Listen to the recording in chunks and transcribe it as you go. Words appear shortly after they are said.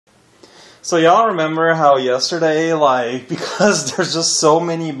So y'all remember how yesterday, like, because there's just so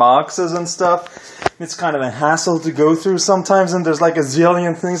many boxes and stuff, it's kind of a hassle to go through sometimes, and there's like a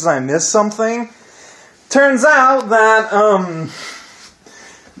zillion things and I missed something? Turns out that,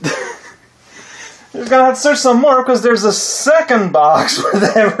 we're gonna have to search some more because there's a second box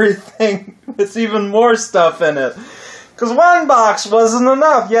with everything. With even more stuff in it. Because one box wasn't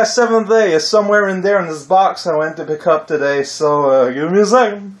enough. Yes, 7th day is somewhere in there in this box I went to pick up today. So, give me a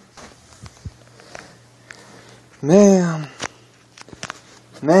second. Man,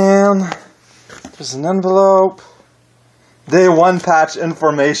 there's an envelope. Day 1 patch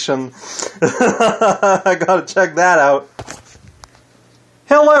information. I gotta check that out.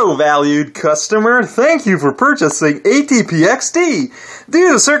 Hello, valued customer. Thank you for purchasing ATPXD.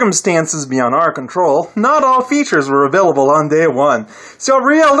 Due to circumstances beyond our control, not all features were available on day 1. So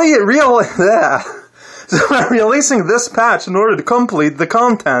we're releasing this patch in order to complete the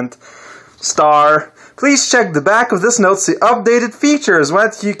content. Please check the back of this note to see updated features,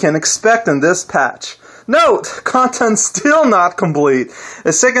 what you can expect in this patch. Note, content still not complete.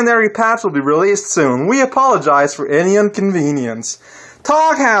 A secondary patch will be released soon. We apologize for any inconvenience.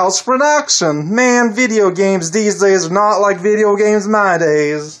 Talkhouse production. Man, video games these days are not like video games my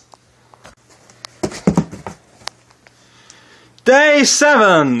days. Day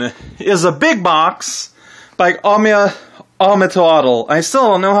 7 is a big box by Amitoadl. I still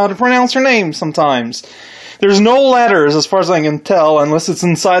don't know how to pronounce her name sometimes. There's no letters as far as I can tell unless it's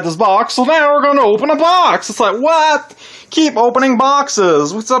inside this box, so now we're gonna open a box. It's like, what? Keep opening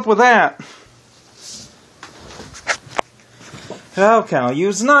boxes. What's up with that? Raocow,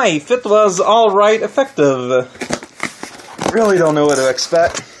 use knife. It was alright effective. Really don't know what to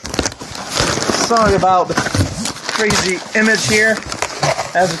expect. Sorry about the crazy image here.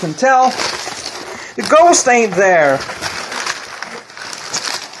 As you can tell, the ghost ain't there.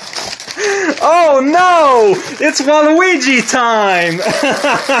 Oh no! It's Waluigi time!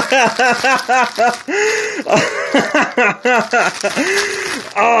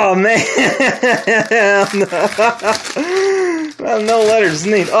 Oh man! No letters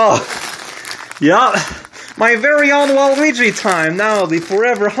neat. Oh, yeah. My very own Waluigi time. Now I'll be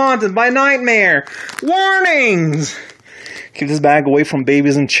forever haunted by nightmare. Warnings! Keep this bag away from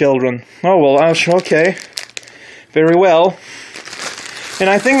babies and children. Oh well, okay. Very well. And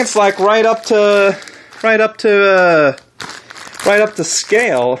I think it's like right up to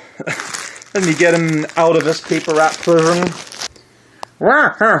scale. Let me get him out of his paper wrap prison.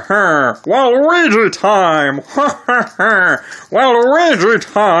 Waluigi time! Waluigi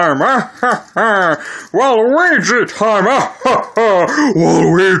time! Waluigi time!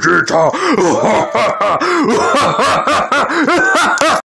 Waluigi time!